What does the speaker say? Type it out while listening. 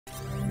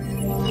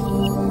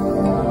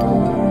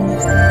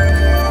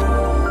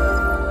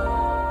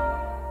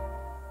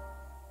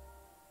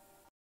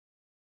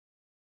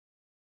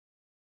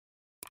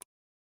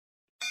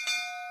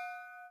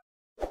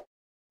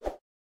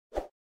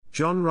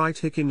John Wright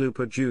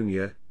Hickenlooper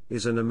Jr.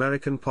 is an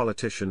American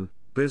politician,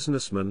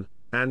 businessman,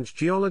 and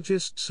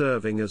geologist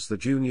serving as the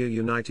junior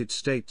United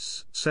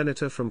States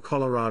Senator from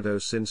Colorado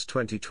since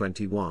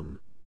 2021.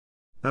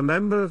 A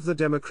member of the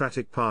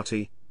Democratic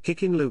Party,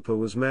 Hickenlooper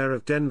was mayor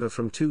of Denver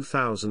from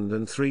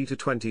 2003 to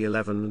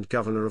 2011 and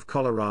governor of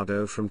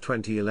Colorado from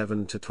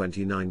 2011 to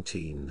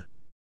 2019.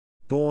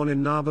 Born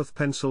in Narberth,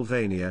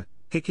 Pennsylvania,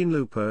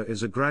 Hickenlooper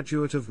is a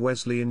graduate of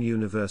Wesleyan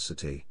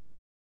University.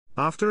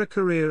 After a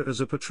career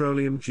as a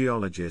petroleum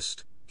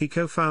geologist, he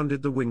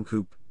co-founded the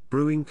Wynkoop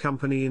Brewing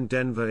Company in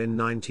Denver in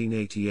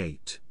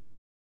 1988.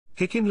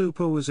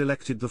 Hickenlooper was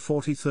elected the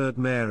 43rd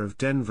mayor of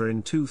Denver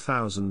in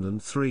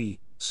 2003,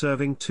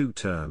 serving 2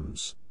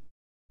 terms.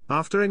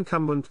 After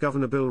incumbent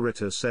Governor Bill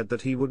Ritter said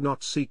that he would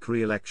not seek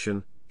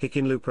re-election,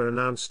 Hickenlooper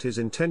announced his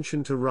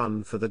intention to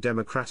run for the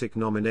Democratic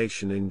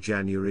nomination in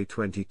January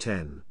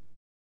 2010.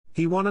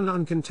 He won an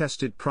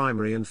uncontested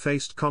primary and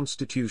faced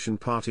Constitution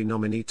Party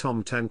nominee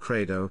Tom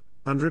Tancredo,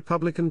 and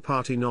Republican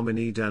Party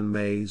nominee Dan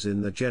Mays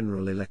in the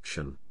general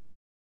election.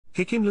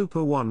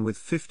 Hickenlooper won with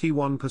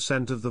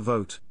 51% of the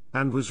vote,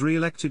 and was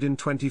re-elected in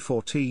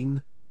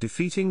 2014,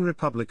 defeating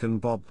Republican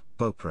Bob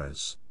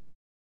Beaupres.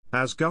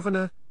 As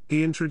governor,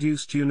 he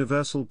introduced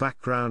universal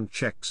background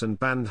checks and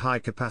banned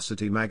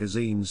high-capacity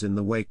magazines in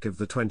the wake of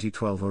the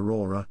 2012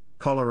 Aurora,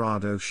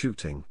 Colorado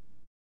shooting.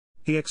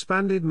 He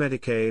expanded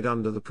Medicaid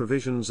under the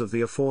provisions of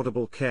the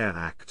Affordable Care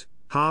Act,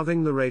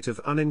 halving the rate of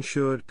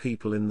uninsured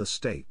people in the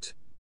state.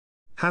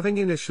 Having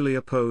initially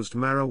opposed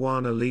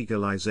marijuana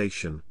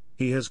legalization,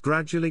 he has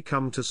gradually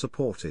come to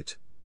support it.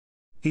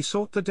 He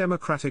sought the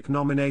Democratic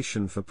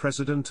nomination for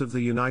President of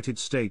the United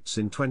States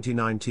in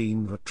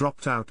 2019 but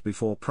dropped out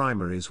before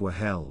primaries were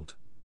held.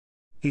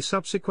 He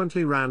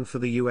subsequently ran for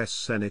the U.S.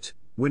 Senate,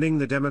 winning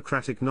the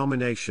Democratic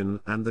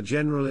nomination and the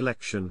general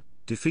election,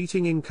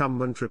 defeating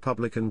incumbent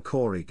Republican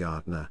Cory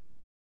Gardner.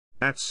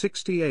 At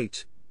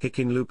 68,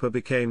 Hickenlooper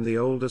became the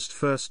oldest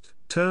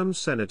first-term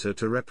senator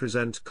to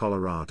represent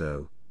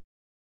Colorado.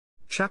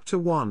 Chapter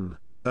 1: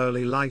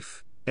 Early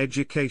Life,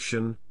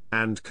 Education,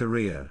 and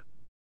Career.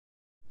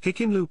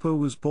 Hickenlooper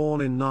was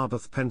born in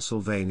Narberth,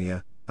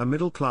 Pennsylvania, a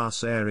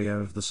middle-class area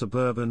of the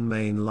suburban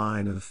Main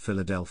Line of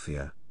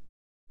Philadelphia.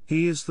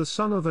 He is the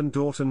son of Ann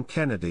Dorton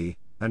Kennedy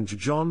and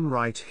John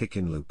Wright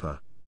Hickenlooper.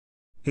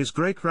 His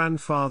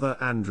great-grandfather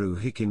Andrew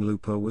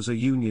Hickenlooper was a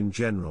Union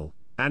general,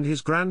 and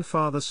his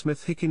grandfather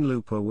Smith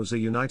Hickenlooper was a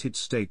United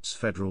States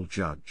federal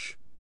judge.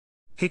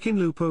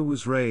 Hickenlooper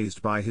was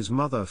raised by his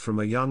mother from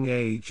a young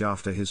age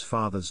after his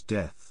father's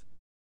death.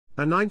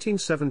 A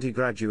 1970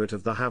 graduate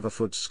of the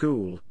Haverford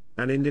School,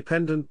 an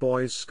independent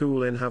boys'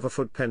 school in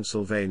Haverford,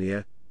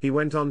 Pennsylvania, he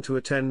went on to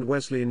attend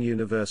Wesleyan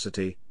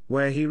University,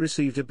 where he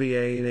received a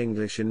BA in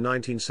English in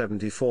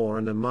 1974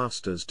 and a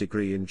master's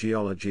degree in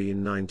geology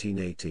in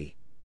 1980.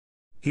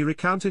 He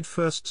recounted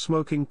first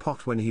smoking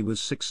pot when he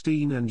was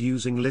 16 and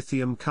using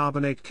lithium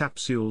carbonate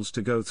capsules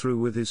to go through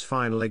with his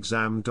final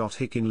exam.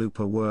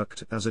 Hickenlooper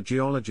worked as a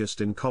geologist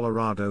in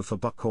Colorado for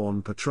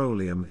Buckhorn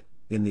Petroleum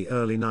in the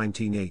early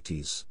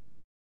 1980s.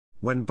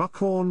 When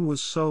Buckhorn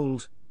was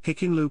sold,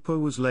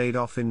 Hickenlooper was laid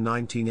off in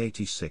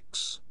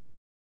 1986.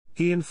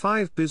 He and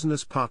 5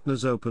 business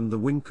partners opened the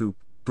Wynkoop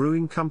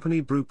Brewing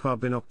Company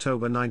brewpub in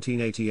October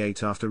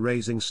 1988 after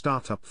raising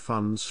startup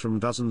funds from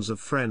dozens of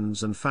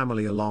friends and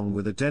family along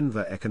with a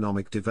Denver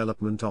Economic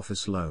Development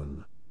Office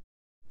loan.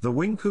 The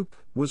Wynkoop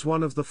was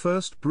one of the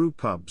first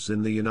brewpubs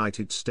in the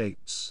United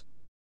States.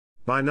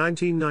 By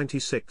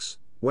 1996,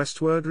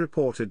 Westword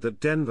reported that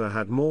Denver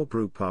had more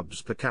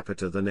brewpubs per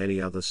capita than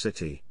any other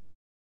city.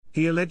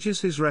 He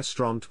alleges his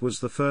restaurant was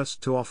the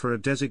first to offer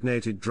a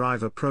designated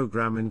driver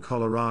program in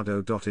Colorado.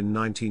 In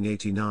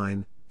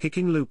 1989,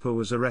 Hickenlooper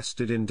was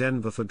arrested in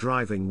Denver for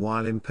driving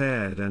while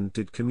impaired and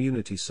did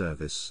community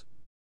service.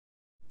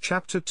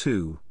 Chapter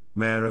 2: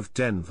 Mayor of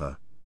Denver.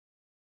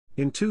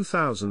 In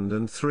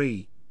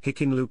 2003,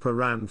 Hickenlooper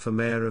ran for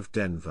mayor of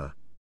Denver.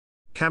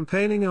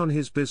 Campaigning on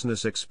his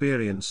business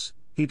experience,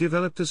 he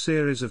developed a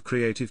series of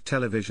creative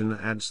television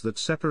ads that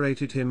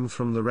separated him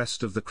from the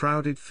rest of the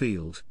crowded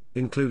field,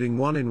 including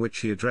one in which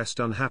he addressed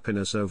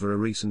unhappiness over a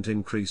recent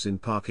increase in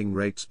parking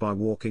rates by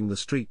walking the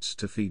streets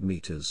to feed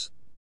meters.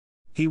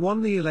 He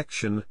won the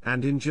election,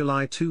 and in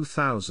July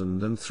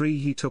 2003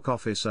 he took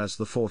office as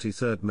the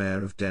 43rd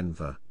mayor of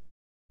Denver.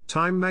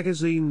 Time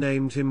magazine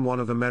named him one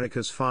of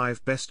America's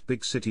 5 best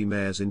big city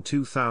mayors in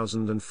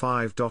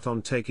 2005.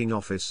 On taking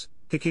office,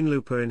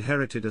 Hickenlooper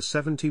inherited a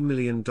 $70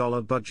 million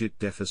budget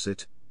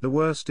deficit, the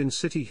worst in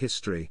city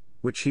history,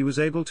 which he was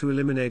able to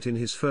eliminate in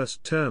his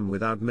first term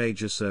without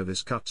major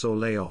service cuts or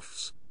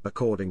layoffs,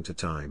 according to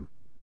Time.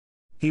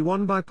 He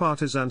won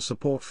bipartisan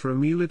support for a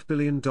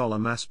multi-billion-dollar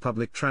mass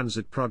public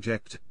transit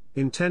project,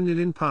 intended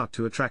in part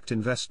to attract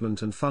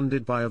investment and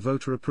funded by a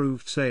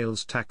voter-approved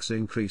sales tax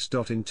increase.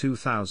 In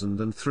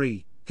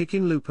 2003,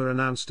 Hickenlooper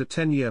announced a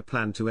 10-year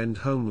plan to end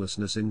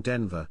homelessness in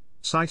Denver,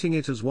 citing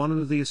it as one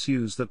of the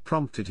issues that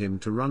prompted him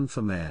to run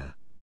for mayor.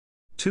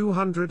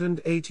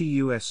 280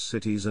 U.S.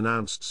 cities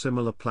announced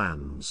similar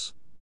plans.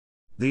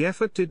 The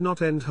effort did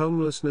not end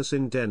homelessness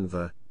in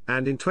Denver,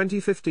 and in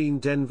 2015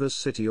 Denver's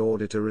city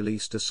auditor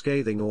released a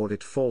scathing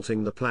audit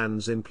faulting the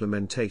plan's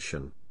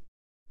implementation.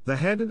 The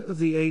head of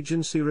the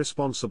agency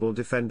responsible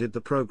defended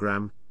the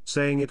program,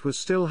 saying it was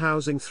still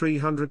housing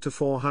 300 to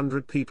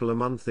 400 people a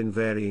month in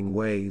varying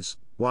ways,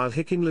 while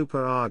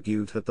Hickenlooper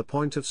argued that the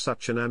point of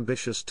such an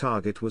ambitious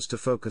target was to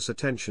focus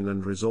attention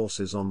and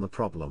resources on the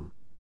problem.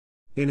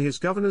 In his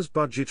governor's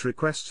budget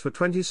requests for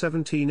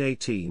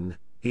 2017-18,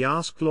 he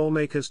asked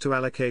lawmakers to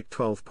allocate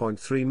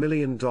 $12.3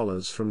 million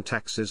from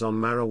taxes on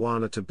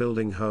marijuana to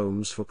building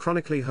homes for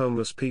chronically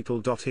homeless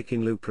people.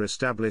 Hickenlooper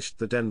established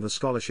the Denver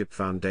Scholarship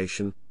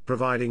Foundation,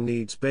 providing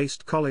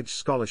needs-based college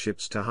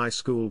scholarships to high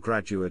school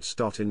graduates.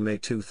 In May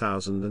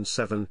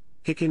 2007,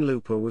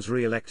 Hickenlooper was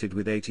re-elected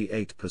with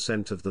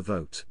 88% of the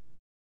vote.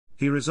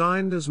 He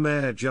resigned as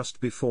mayor just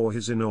before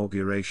his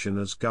inauguration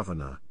as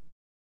governor.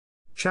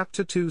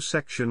 Chapter 2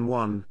 Section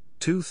 1,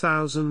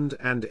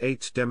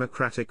 2008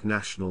 Democratic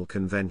National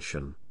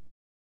Convention.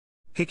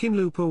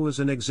 Hickenlooper was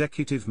an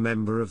executive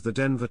member of the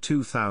Denver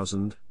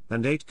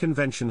 2008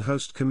 Convention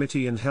Host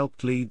Committee and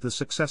helped lead the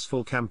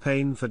successful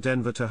campaign for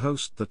Denver to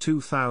host the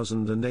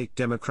 2008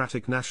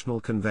 Democratic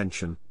National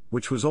Convention,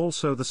 which was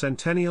also the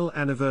centennial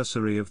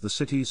anniversary of the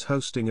city's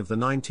hosting of the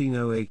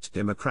 1908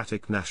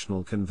 Democratic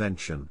National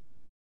Convention.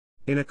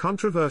 In a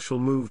controversial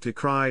move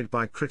decried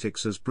by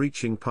critics as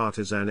breaching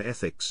partisan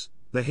ethics,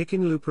 the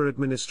Hickenlooper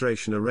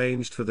administration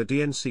arranged for the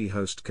DNC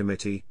Host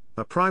Committee,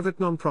 a private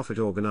nonprofit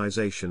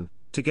organization,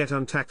 to get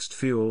untaxed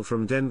fuel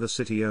from Denver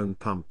city-owned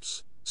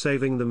pumps,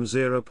 saving them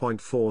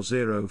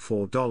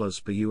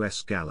 $0.404 per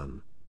U.S.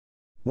 gallon.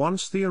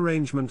 Once the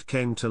arrangement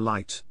came to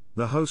light,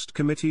 the Host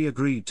Committee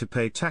agreed to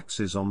pay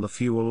taxes on the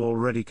fuel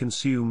already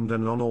consumed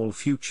and on all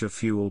future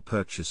fuel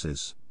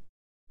purchases.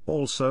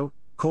 Also,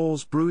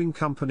 Coors Brewing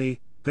Company,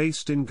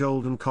 based in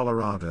Golden,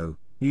 Colorado,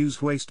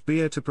 used waste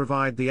beer to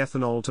provide the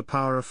ethanol to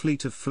power a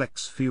fleet of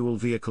flex fuel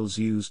vehicles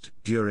used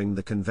during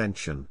the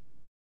convention.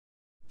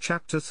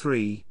 Chapter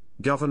 3,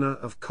 Governor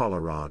of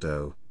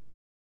Colorado.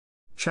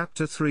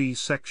 Chapter 3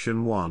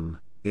 Section 1,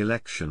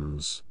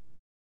 Elections.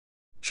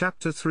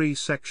 Chapter 3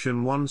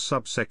 Section 1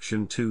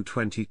 Subsection 2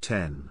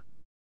 2010.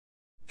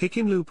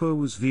 Hickenlooper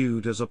was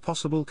viewed as a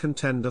possible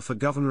contender for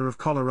governor of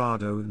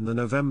Colorado in the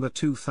November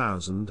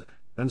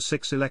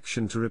 2006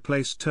 election to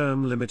replace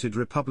term-limited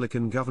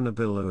Republican Governor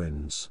Bill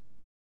Owens.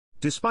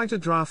 Despite a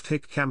draft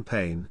Hick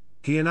campaign,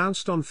 he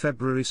announced on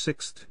February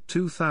 6,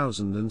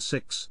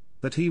 2006,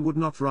 that he would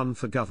not run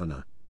for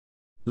governor.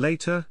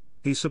 Later,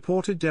 he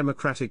supported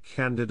Democratic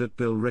candidate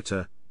Bill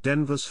Ritter,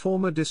 Denver's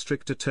former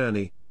district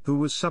attorney, who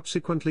was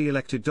subsequently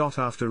elected.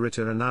 After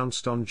Ritter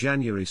announced on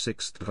January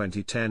 6,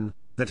 2010,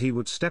 that he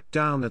would step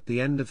down at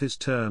the end of his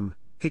term,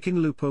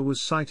 Hickenlooper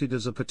was cited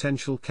as a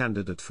potential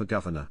candidate for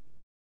governor.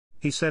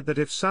 He said that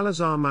if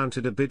Salazar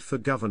mounted a bid for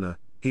governor,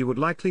 he would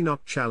likely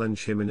not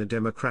challenge him in a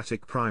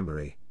Democratic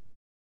primary.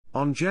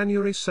 On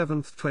January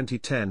 7,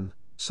 2010,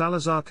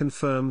 Salazar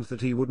confirmed that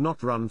he would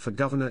not run for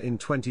governor in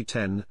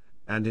 2010,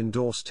 and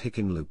endorsed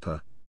Hickenlooper.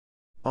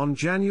 On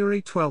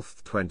January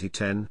 12,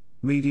 2010,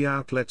 media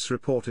outlets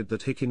reported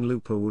that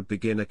Hickenlooper would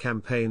begin a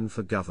campaign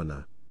for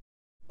governor.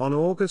 On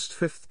August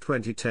 5,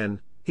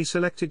 2010, he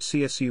selected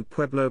CSU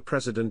Pueblo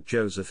President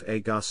Joseph A.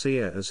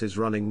 Garcia as his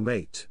running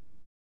mate.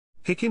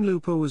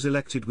 Hickenlooper was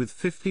elected with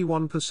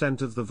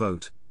 51% of the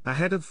vote,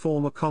 ahead of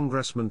former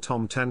Congressman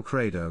Tom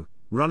Tancredo,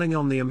 running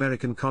on the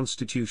American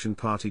Constitution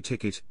Party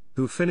ticket,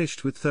 who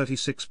finished with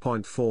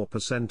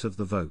 36.4% of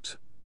the vote.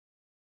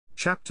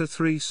 Chapter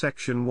 3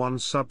 Section 1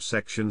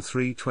 Subsection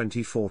 3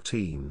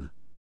 2014.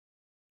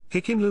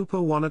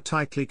 Hickenlooper won a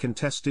tightly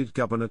contested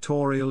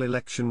gubernatorial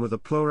election with a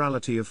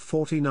plurality of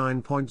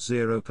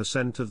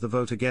 49.0% of the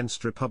vote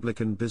against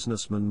Republican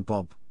businessman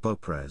Bob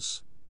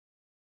Beaupres.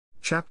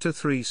 Chapter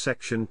 3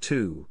 Section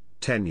 2,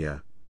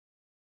 Tenure.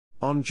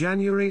 On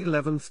January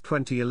 11,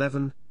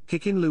 2011,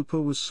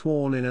 Hickenlooper was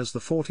sworn in as the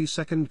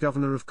 42nd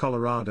governor of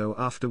Colorado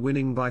after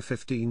winning by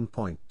 15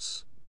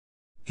 points.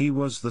 He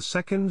was the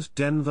second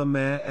Denver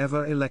mayor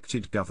ever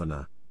elected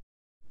governor.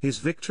 His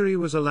victory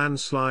was a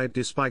landslide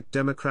despite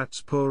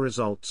Democrats' poor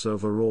results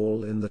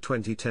overall in the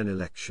 2010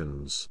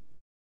 elections.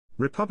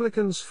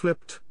 Republicans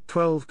flipped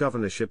 12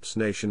 governorships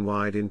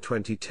nationwide in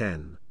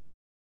 2010.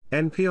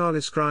 NPR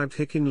described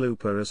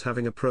Hickenlooper as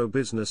having a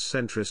pro-business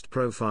centrist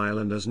profile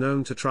and as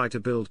known to try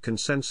to build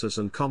consensus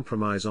and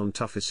compromise on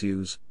tough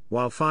issues,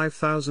 while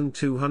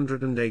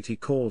 5,280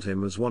 called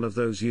him as one of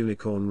those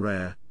unicorn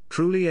rare,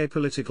 truly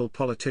apolitical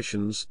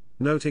politicians,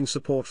 noting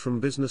support from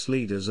business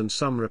leaders and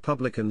some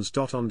Republicans.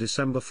 On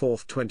December 4,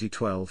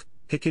 2012,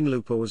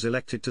 Hickenlooper was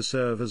elected to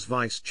serve as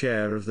vice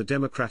chair of the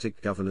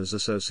Democratic Governors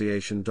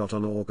Association.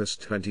 On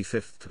August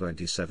 25,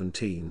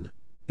 2017.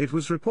 It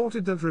was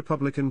reported that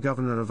Republican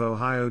Governor of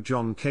Ohio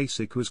John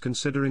Kasich was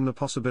considering the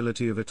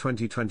possibility of a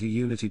 2020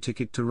 unity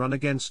ticket to run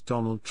against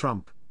Donald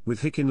Trump,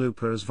 with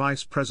Hickenlooper as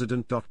vice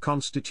president.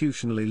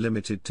 Constitutionally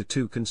limited to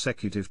 2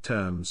 consecutive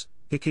terms,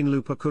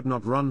 Hickenlooper could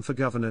not run for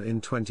governor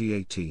in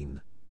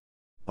 2018.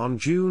 On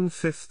June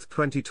 5,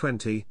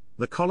 2020,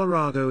 The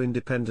Colorado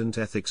Independent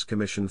Ethics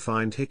Commission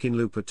fined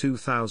Hickenlooper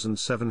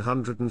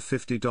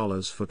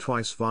 $2,750 for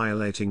twice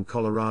violating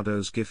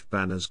Colorado's gift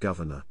ban as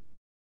governor.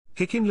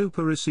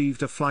 Hickenlooper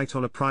received a flight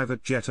on a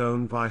private jet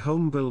owned by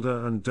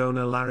homebuilder and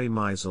donor Larry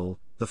Meisel,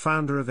 the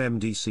founder of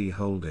MDC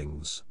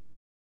Holdings.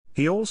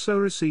 He also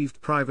received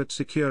private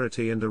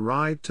security and a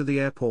ride to the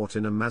airport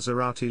in a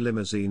Maserati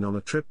limousine on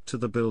a trip to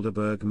the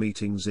Bilderberg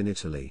meetings in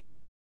Italy.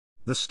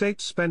 The state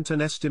spent an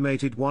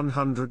estimated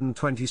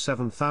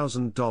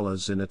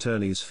 $127,000 in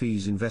attorney's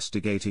fees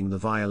investigating the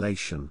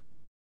violation.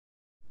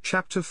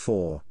 Chapter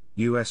 4,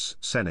 U.S.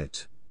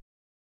 Senate.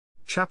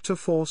 Chapter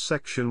 4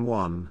 Section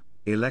 1,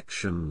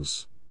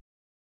 Elections.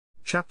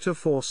 Chapter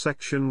 4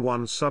 Section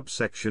 1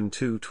 Subsection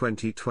 2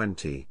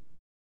 2020.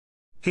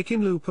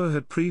 Hickenlooper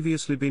had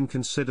previously been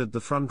considered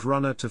the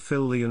front-runner to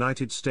fill the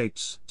United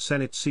States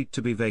Senate seat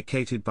to be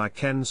vacated by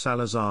Ken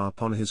Salazar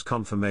upon his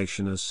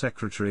confirmation as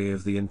Secretary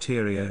of the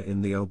Interior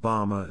in the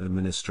Obama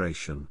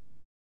administration.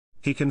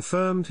 He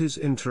confirmed his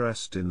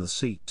interest in the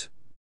seat.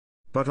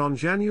 But on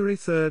January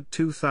 3,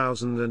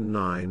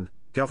 2009,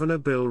 Governor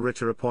Bill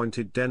Ritter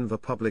appointed Denver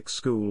Public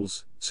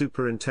Schools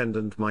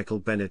Superintendent Michael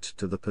Bennett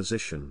to the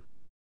position.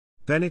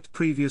 Bennett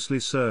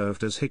previously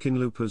served as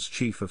Hickenlooper's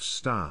chief of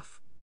staff.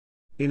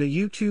 In a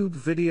YouTube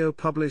video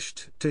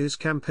published to his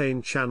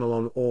campaign channel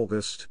on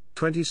August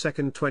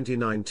 22,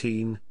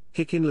 2019,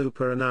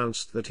 Hickenlooper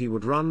announced that he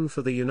would run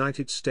for the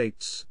United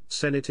States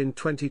Senate in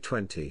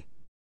 2020.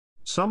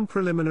 Some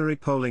preliminary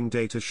polling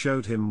data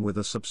showed him with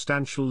a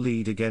substantial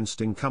lead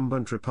against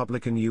incumbent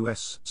Republican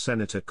U.S.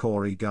 Senator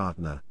Cory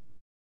Gardner.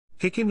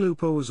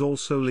 Hickenlooper was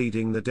also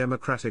leading the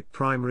Democratic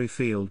primary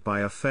field by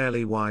a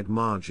fairly wide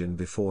margin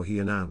before he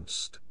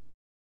announced.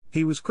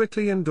 He was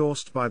quickly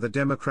endorsed by the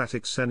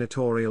Democratic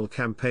Senatorial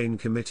Campaign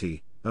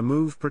Committee, a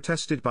move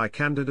protested by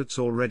candidates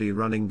already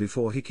running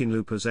before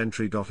Hickenlooper's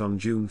entry. On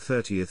June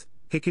 30,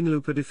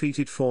 Hickenlooper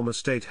defeated former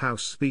State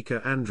House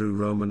Speaker Andrew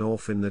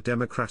Romanoff in the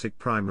Democratic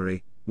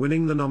primary,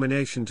 winning the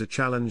nomination to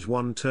challenge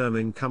one-term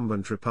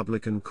incumbent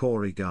Republican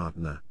Cory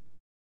Gardner.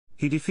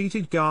 He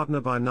defeated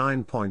Gardner by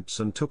 9 points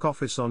and took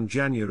office on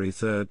January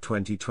 3,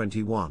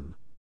 2021.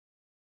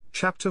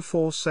 Chapter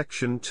 4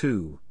 Section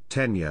 2,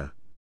 Tenure.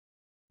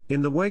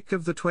 In the wake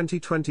of the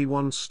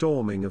 2021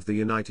 storming of the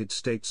United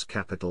States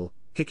Capitol,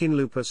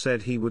 Hickenlooper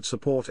said he would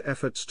support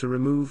efforts to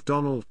remove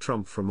Donald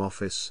Trump from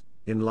office,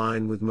 in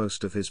line with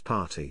most of his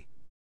party.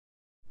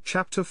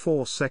 Chapter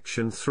 4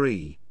 Section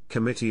 3,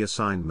 Committee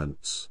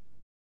Assignments.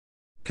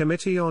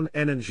 Committee on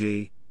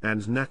Energy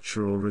and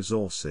Natural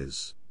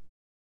Resources.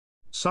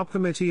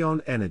 Subcommittee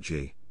on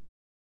Energy.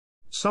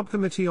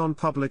 Subcommittee on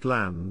Public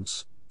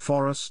Lands,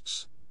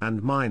 Forests,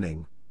 and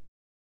Mining.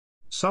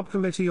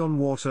 Subcommittee on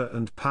Water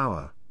and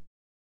Power.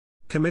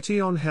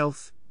 Committee on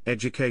Health,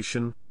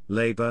 Education,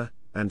 Labor,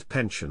 and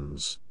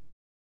Pensions.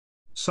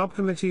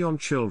 Subcommittee on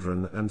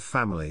Children and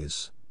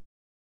Families.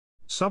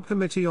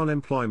 Subcommittee on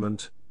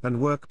Employment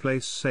and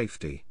Workplace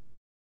Safety.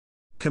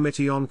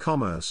 Committee on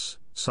Commerce,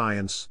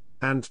 Science,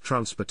 and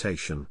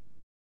Transportation.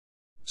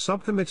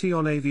 Subcommittee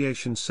on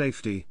Aviation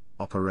Safety,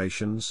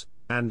 Operations,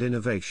 and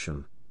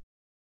Innovation.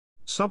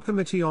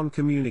 Subcommittee on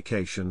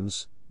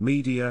Communications,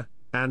 Media,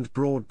 and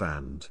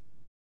Broadband.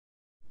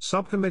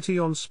 Subcommittee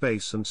on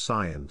Space and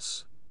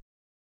Science.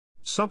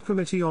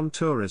 Subcommittee on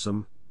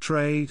Tourism,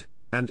 Trade,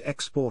 and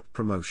Export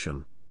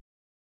Promotion.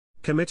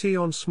 Committee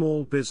on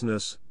Small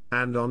Business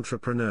and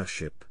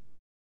Entrepreneurship.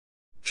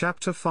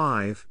 Chapter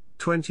 5,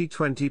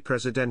 2020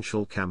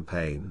 Presidential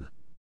Campaign.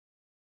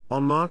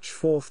 On March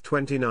 4,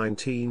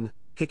 2019,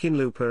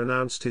 Hickenlooper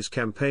announced his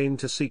campaign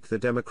to seek the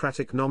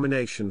Democratic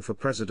nomination for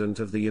President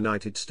of the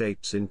United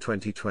States in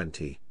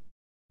 2020.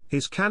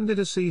 His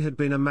candidacy had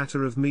been a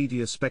matter of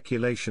media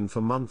speculation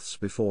for months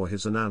before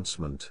his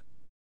announcement.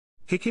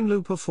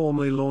 Hickenlooper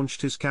formally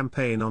launched his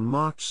campaign on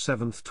March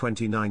 7,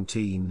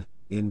 2019,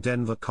 in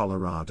Denver,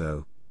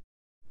 Colorado.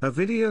 A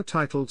video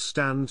titled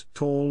 "Stand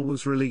Tall"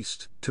 was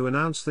released to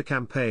announce the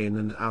campaign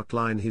and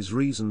outline his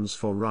reasons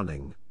for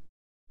running.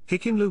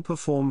 Hickenlooper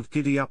formed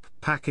Giddy Up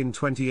PAC in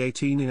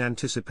 2018 in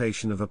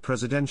anticipation of a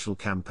presidential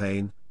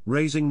campaign,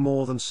 raising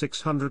more than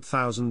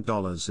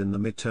 $600,000 in the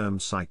midterm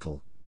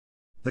cycle.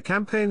 The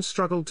campaign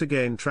struggled to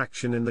gain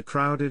traction in the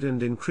crowded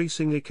and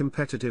increasingly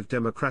competitive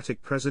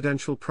Democratic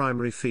presidential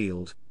primary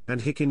field,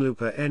 and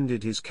Hickenlooper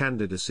ended his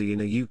candidacy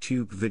in a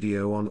YouTube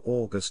video on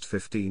August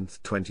 15,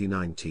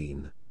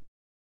 2019.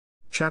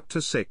 Chapter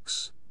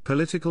 6,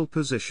 Political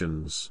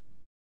Positions.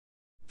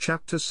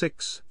 Chapter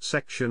 6,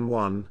 Section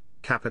 1,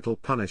 Capital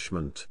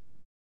Punishment.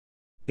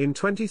 In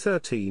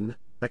 2013,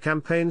 a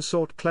campaign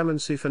sought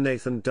clemency for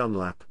Nathan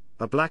Dunlap,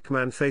 a black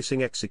man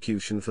facing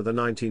execution for the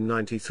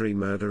 1993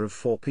 murder of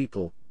 4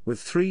 people, with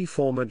 3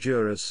 former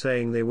jurors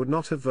saying they would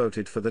not have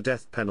voted for the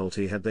death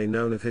penalty had they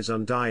known of his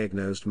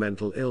undiagnosed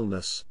mental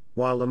illness,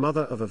 while the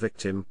mother of a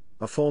victim,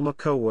 a former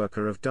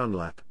co-worker of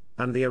Dunlap,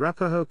 and the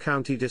Arapahoe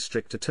County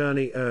District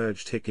Attorney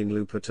urged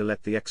Hickenlooper to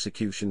let the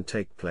execution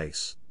take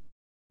place.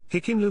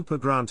 Hickenlooper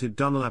granted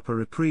Dunlap a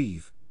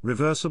reprieve,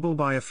 reversible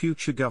by a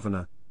future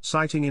governor,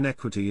 citing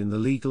inequity in the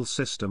legal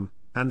system,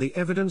 and the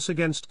evidence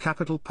against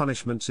capital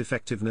punishment's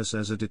effectiveness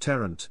as a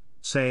deterrent,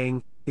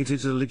 saying, "It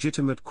is a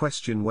legitimate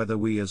question whether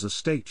we as a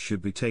state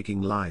should be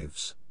taking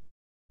lives."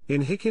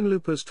 In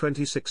Hickenlooper's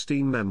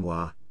 2016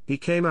 memoir, he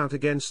came out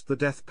against the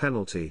death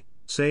penalty,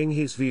 saying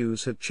his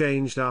views had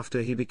changed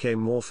after he became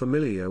more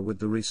familiar with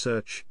the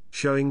research,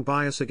 showing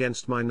bias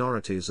against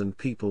minorities and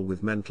people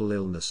with mental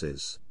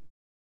illnesses.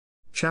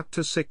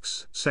 Chapter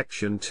 6,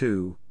 Section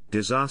 2,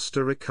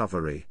 Disaster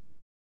Recovery.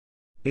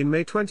 In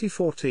May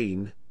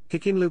 2014,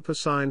 Hickenlooper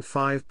signed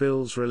 5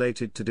 bills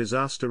related to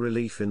disaster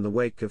relief in the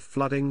wake of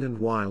flooding and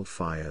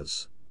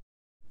wildfires.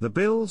 The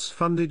bills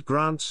funded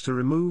grants to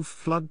remove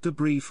flood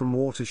debris from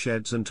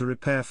watersheds and to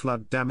repair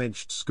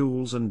flood-damaged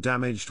schools and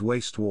damaged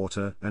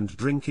wastewater and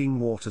drinking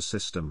water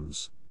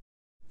systems.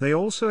 They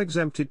also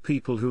exempted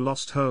people who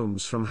lost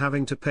homes from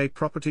having to pay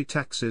property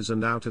taxes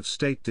and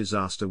out-of-state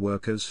disaster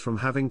workers from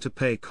having to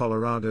pay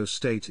Colorado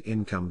state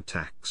income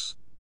tax.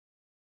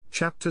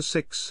 Chapter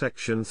 6,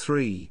 Section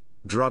 3,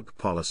 Drug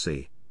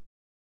Policy.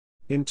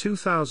 In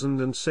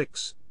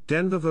 2006,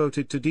 Denver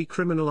voted to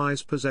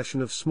decriminalize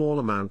possession of small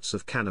amounts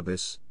of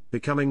cannabis,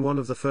 becoming one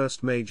of the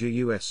first major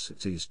U.S.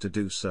 cities to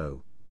do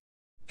so.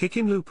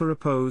 Hickenlooper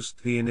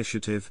opposed the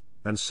initiative,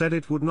 and said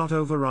it would not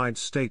override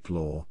state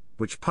law,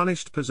 which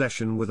punished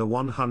possession with a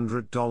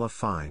 $100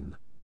 fine.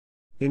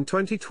 In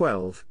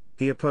 2012,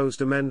 he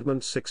opposed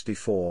Amendment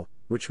 64,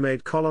 which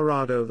made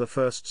Colorado the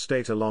first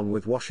state along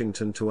with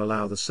Washington to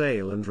allow the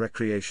sale and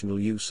recreational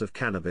use of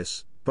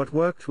cannabis, but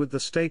worked with the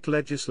state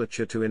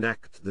legislature to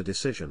enact the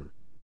decision.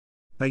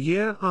 A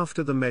year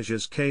after the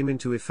measures came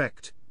into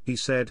effect, he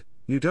said,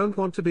 "You don't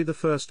want to be the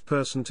first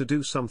person to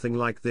do something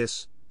like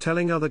this,"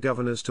 telling other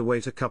governors to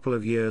wait a couple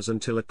of years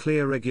until a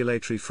clear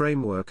regulatory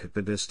framework had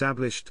been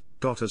established.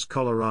 As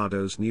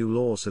Colorado's new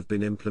laws have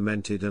been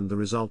implemented and the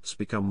results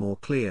become more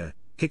clear,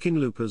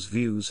 Hickenlooper's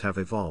views have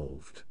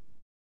evolved.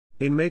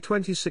 In May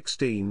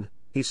 2016,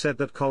 he said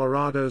that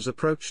Colorado's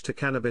approach to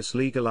cannabis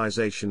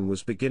legalization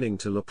was beginning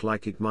to look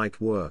like it might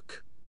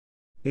work.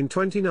 In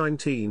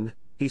 2019,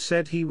 he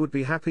said he would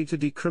be happy to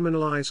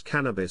decriminalize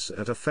cannabis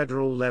at a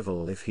federal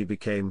level if he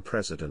became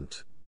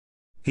president.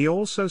 He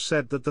also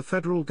said that the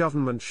federal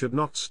government should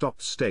not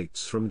stop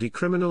states from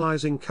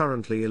decriminalizing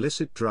currently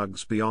illicit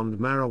drugs beyond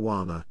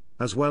marijuana,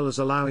 as well as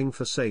allowing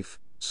for safe,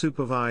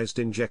 supervised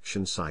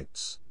injection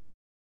sites.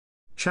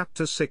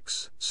 Chapter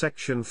 6,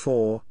 Section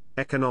 4,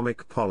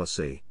 Economic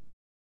Policy.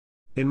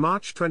 In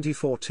March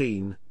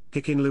 2014,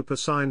 Hickenlooper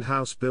signed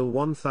House Bill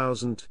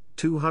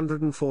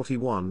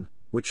 1241,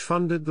 which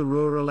funded the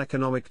Rural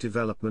Economic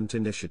Development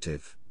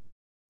Initiative.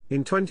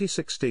 In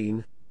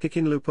 2016,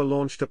 Hickenlooper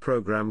launched a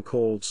program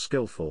called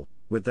Skillful,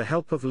 with the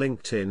help of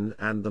LinkedIn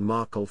and the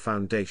Markle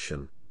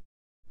Foundation.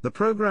 The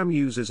program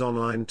uses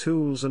online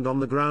tools and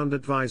on-the-ground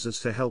advisors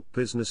to help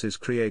businesses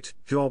create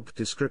job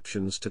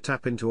descriptions to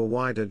tap into a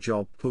wider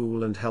job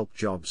pool and help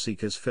job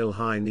seekers fill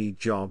high-need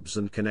jobs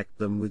and connect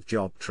them with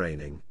job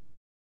training.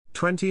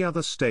 20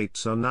 other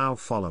states are now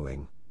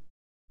following.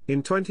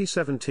 In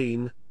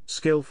 2017,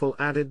 Skillful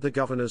added the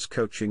Governor's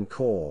Coaching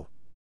Corps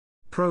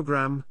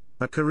program,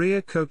 a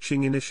career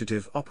coaching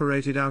initiative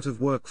operated out of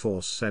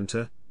Workforce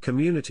Center,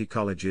 community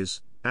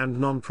colleges, and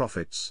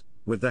nonprofits,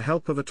 with the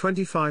help of a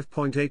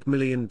 $25.8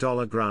 million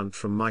grant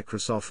from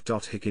Microsoft.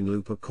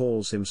 Hickenlooper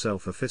calls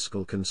himself a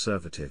fiscal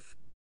conservative.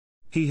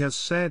 He has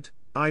said,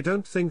 "I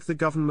don't think the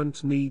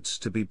government needs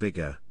to be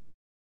bigger.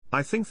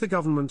 I think the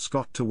government's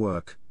got to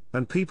work,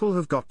 and people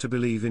have got to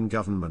believe in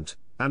government,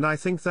 and I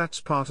think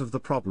that's part of the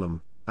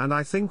problem, and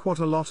I think what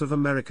a lot of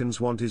Americans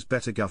want is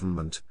better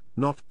government,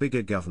 not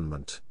bigger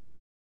government."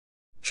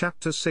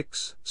 Chapter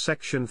 6,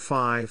 Section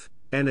 5,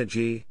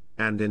 Energy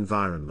and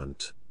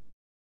Environment.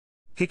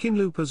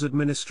 Hickenlooper's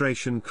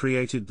administration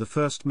created the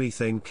first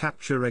methane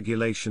capture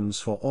regulations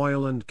for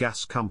oil and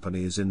gas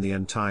companies in the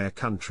entire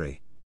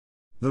country.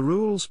 The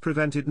rules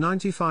prevented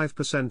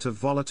 95% of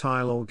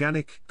volatile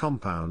organic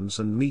compounds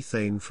and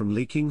methane from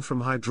leaking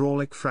from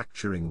hydraulic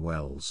fracturing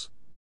wells.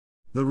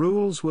 The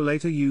rules were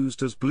later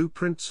used as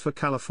blueprints for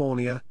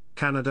California,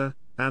 Canada,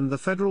 and the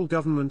federal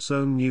government's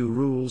own new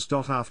rules.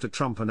 After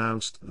Trump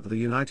announced that the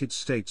United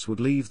States would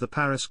leave the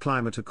Paris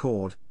Climate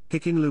Accord,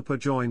 Hickenlooper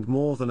joined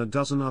more than a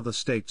dozen other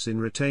states in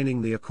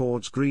retaining the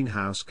Accord's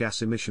greenhouse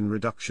gas emission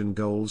reduction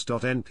goals.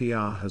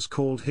 NPR has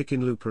called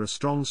Hickenlooper a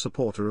strong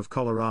supporter of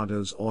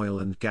Colorado's oil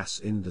and gas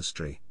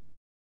industry.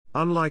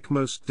 Unlike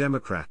most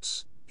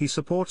Democrats, he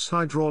supports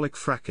hydraulic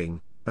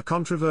fracking, a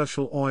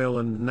controversial oil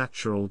and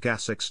natural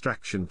gas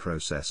extraction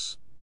process.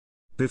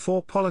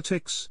 Before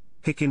politics,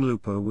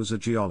 Hickenlooper was a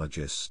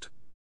geologist.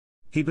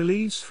 He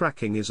believes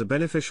fracking is a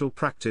beneficial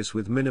practice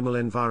with minimal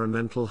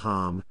environmental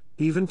harm,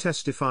 even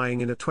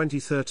testifying in a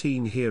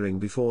 2013 hearing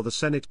before the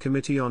Senate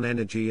Committee on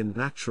Energy and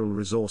Natural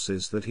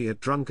Resources that he had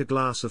drunk a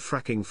glass of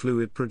fracking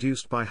fluid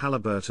produced by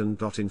Halliburton.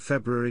 In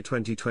February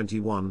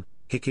 2021,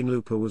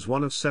 Hickenlooper was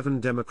one of 7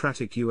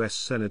 Democratic U.S.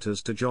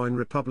 senators to join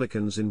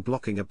Republicans in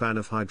blocking a ban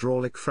of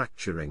hydraulic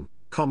fracturing,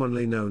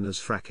 commonly known as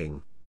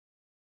fracking.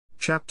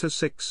 Chapter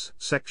 6,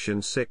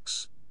 Section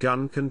 6,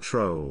 Gun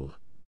Control.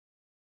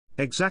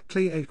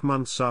 Exactly 8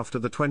 months after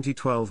the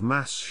 2012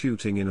 mass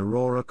shooting in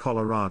Aurora,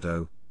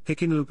 Colorado,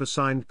 Hickenlooper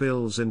signed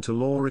bills into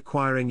law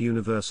requiring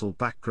universal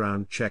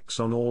background checks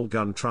on all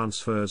gun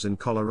transfers in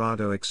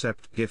Colorado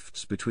except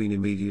gifts between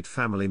immediate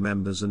family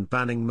members and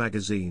banning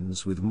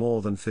magazines with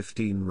more than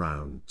 15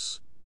 rounds.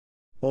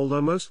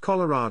 Although most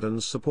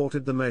Coloradans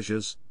supported the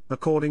measures,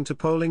 according to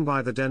polling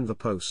by the Denver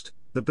Post,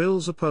 the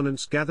bill's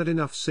opponents gathered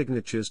enough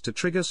signatures to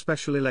trigger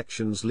special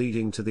elections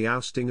leading to the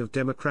ousting of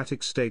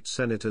Democratic state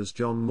senators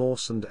John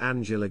Morse and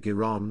Angela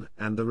Giron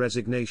and the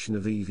resignation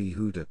of Evie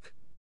Hudok.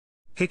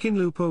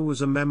 Hickenlooper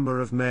was a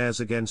member of Mayors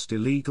Against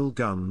Illegal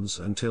Guns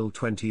until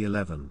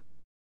 2011.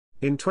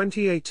 In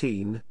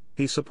 2018,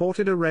 he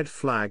supported a red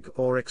flag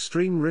or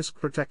extreme risk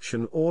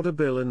protection order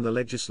bill in the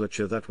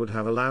legislature that would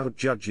have allowed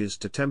judges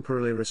to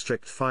temporarily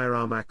restrict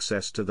firearm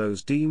access to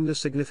those deemed a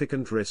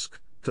significant risk,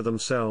 to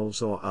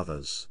themselves or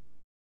others.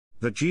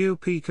 The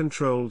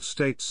GOP-controlled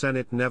state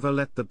Senate never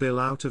let the bill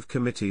out of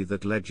committee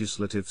that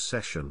legislative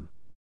session.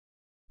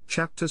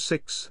 Chapter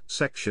 6,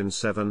 Section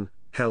 7,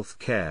 Health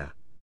Care.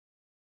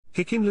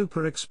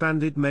 Hickenlooper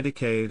expanded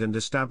Medicaid and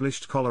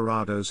established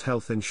Colorado's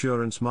health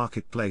insurance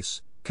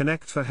marketplace,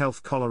 Connect for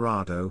Health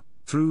Colorado,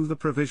 through the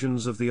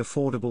provisions of the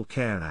Affordable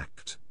Care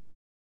Act.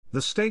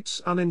 The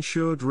state's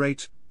uninsured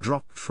rate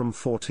dropped from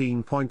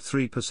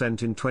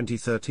 14.3% in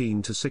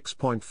 2013 to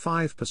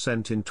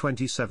 6.5% in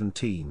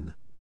 2017.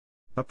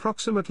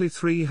 Approximately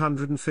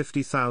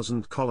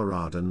 350,000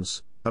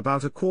 Coloradans,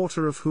 about a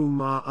quarter of whom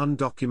are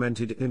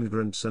undocumented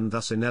immigrants and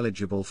thus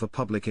ineligible for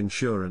public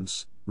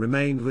insurance,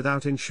 remained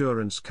without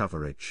insurance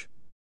coverage.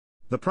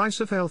 The price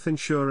of health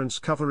insurance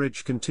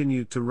coverage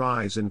continued to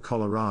rise in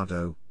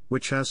Colorado,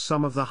 which has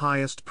some of the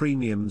highest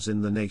premiums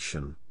in the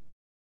nation.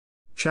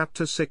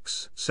 Chapter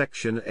 6,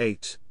 Section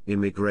 8,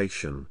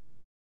 Immigration.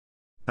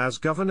 As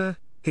governor,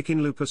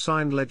 Hickenlooper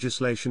signed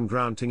legislation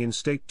granting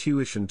in-state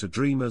tuition to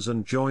Dreamers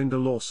and joined a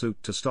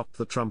lawsuit to stop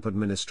the Trump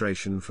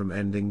administration from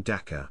ending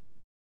DACA.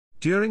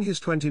 During his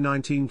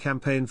 2019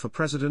 campaign for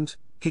president,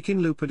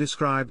 Hickenlooper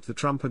described the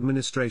Trump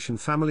administration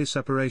family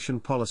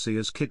separation policy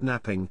as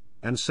kidnapping,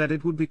 and said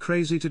it would be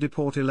crazy to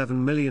deport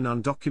 11 million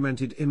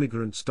undocumented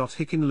immigrants.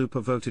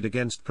 Hickenlooper voted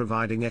against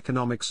providing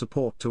economic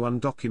support to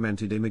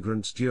undocumented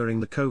immigrants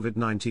during the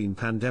COVID-19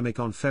 pandemic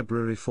on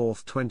February 4,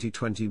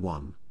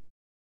 2021.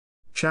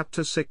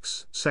 Chapter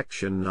 6,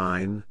 Section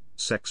 9,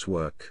 Sex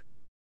Work.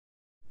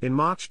 In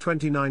March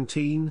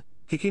 2019,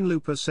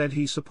 Hickenlooper said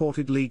he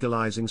supported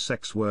legalizing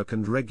sex work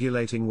and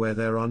regulating where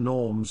there are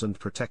norms and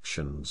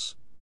protections.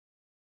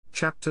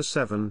 Chapter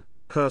 7,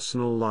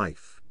 Personal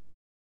Life.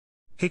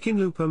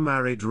 Hickenlooper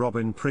married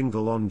Robin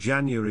Pringle on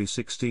January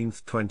 16,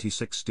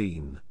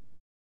 2016.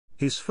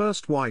 His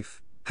first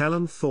wife,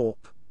 Helen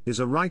Thorpe,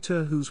 is a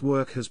writer whose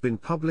work has been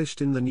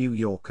published in The New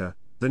Yorker,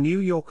 The New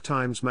York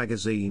Times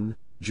Magazine,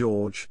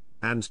 George,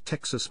 and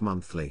Texas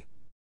Monthly.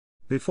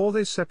 Before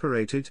they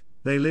separated,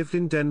 they lived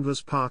in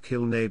Denver's Park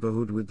Hill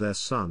neighborhood with their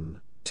son,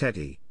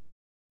 Teddy.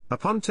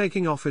 Upon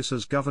taking office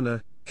as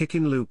governor,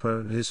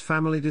 Hickenlooper and his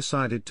family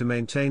decided to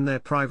maintain their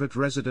private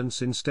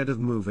residence instead of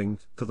moving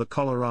to the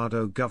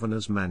Colorado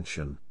governor's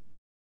mansion.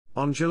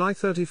 On July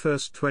 31,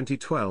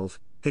 2012,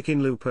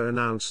 Hickenlooper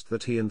announced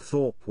that he and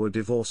Thorpe were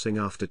divorcing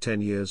after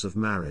 10 years of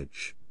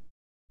marriage.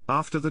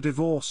 After the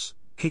divorce,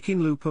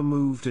 Hickenlooper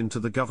moved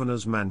into the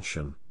governor's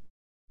mansion.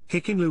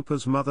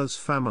 Hickenlooper's mother's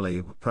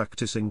family were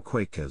practicing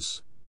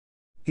Quakers.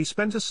 He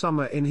spent a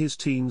summer in his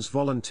teens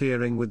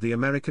volunteering with the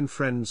American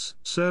Friends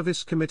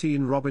Service Committee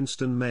in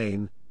Robbinston,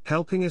 Maine,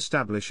 helping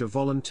establish a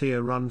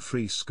volunteer-run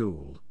free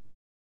school.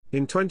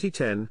 In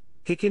 2010,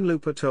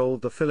 Hickenlooper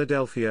told the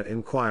Philadelphia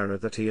Inquirer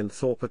that he and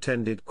Thorpe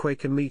attended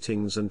Quaker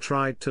meetings and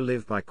tried to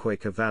live by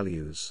Quaker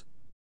values.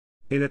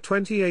 In a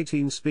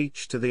 2018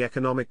 speech to the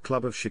Economic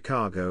Club of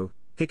Chicago,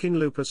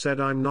 Hickenlooper said,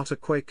 "I'm not a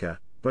Quaker,"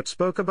 but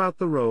spoke about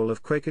the role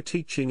of Quaker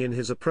teaching in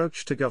his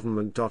approach to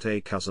government. A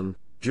cousin,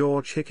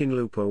 George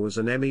Hickenlooper, was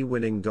an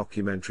Emmy-winning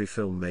documentary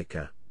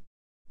filmmaker.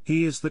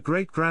 He is the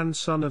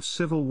great-grandson of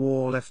Civil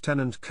War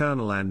Lieutenant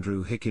Colonel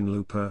Andrew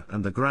Hickenlooper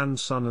and the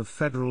grandson of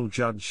federal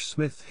Judge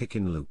Smith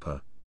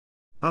Hickenlooper.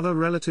 Other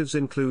relatives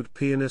include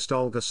pianist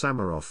Olga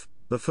Samaroff,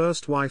 the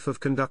first wife of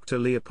conductor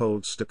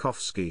Leopold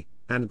Stokowski,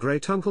 and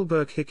great-uncle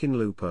Burke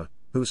Hickenlooper,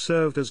 who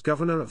served as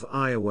governor of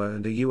Iowa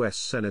and a U.S.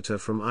 senator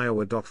from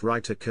Iowa.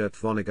 Writer Kurt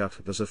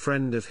Vonnegut was a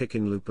friend of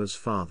Hickenlooper's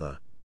father.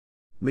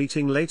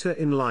 Meeting later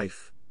in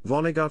life,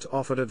 Vonnegut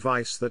offered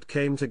advice that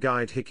came to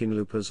guide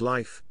Hickenlooper's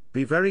life: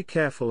 be very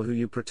careful who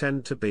you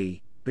pretend to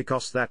be,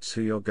 because that's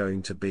who you're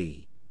going to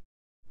be.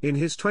 In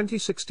his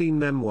 2016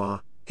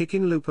 memoir,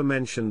 Hickenlooper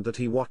mentioned that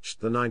he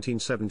watched the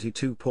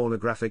 1972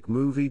 pornographic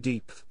movie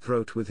Deep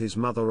Throat with his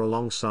mother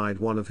alongside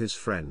one of his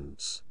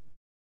friends.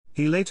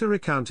 He later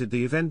recounted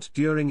the event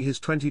during his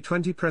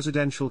 2020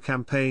 presidential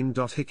campaign.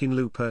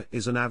 Hickenlooper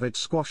is an avid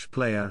squash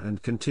player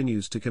and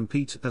continues to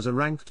compete as a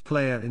ranked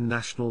player in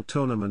national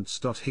tournaments.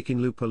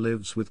 Hickenlooper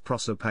lives with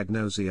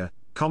prosopagnosia,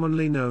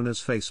 commonly known as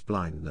face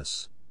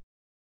blindness.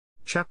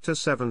 Chapter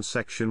 7,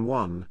 Section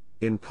 1,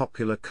 In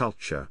Popular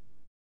Culture.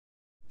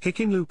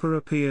 Hickenlooper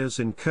appears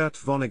in Kurt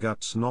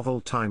Vonnegut's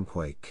novel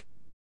Timequake,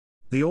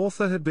 The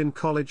author had been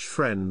college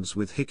friends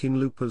with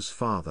Hickenlooper's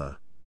father.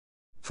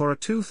 For a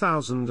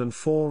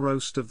 2004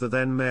 roast of the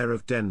then mayor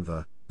of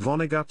Denver,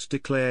 Vonnegut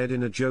declared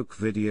in a joke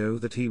video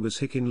that he was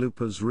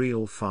Hickenlooper's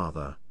real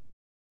father.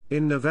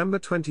 In November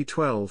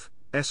 2012,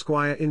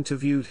 Esquire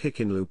interviewed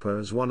Hickenlooper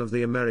as one of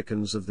the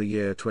Americans of the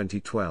Year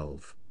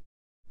 2012.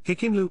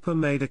 Hickenlooper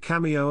made a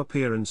cameo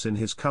appearance in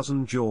his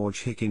cousin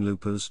George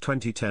Hickenlooper's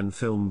 2010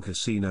 film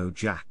Casino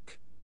Jack.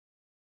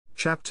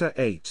 Chapter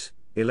 8,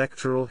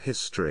 Electoral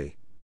History.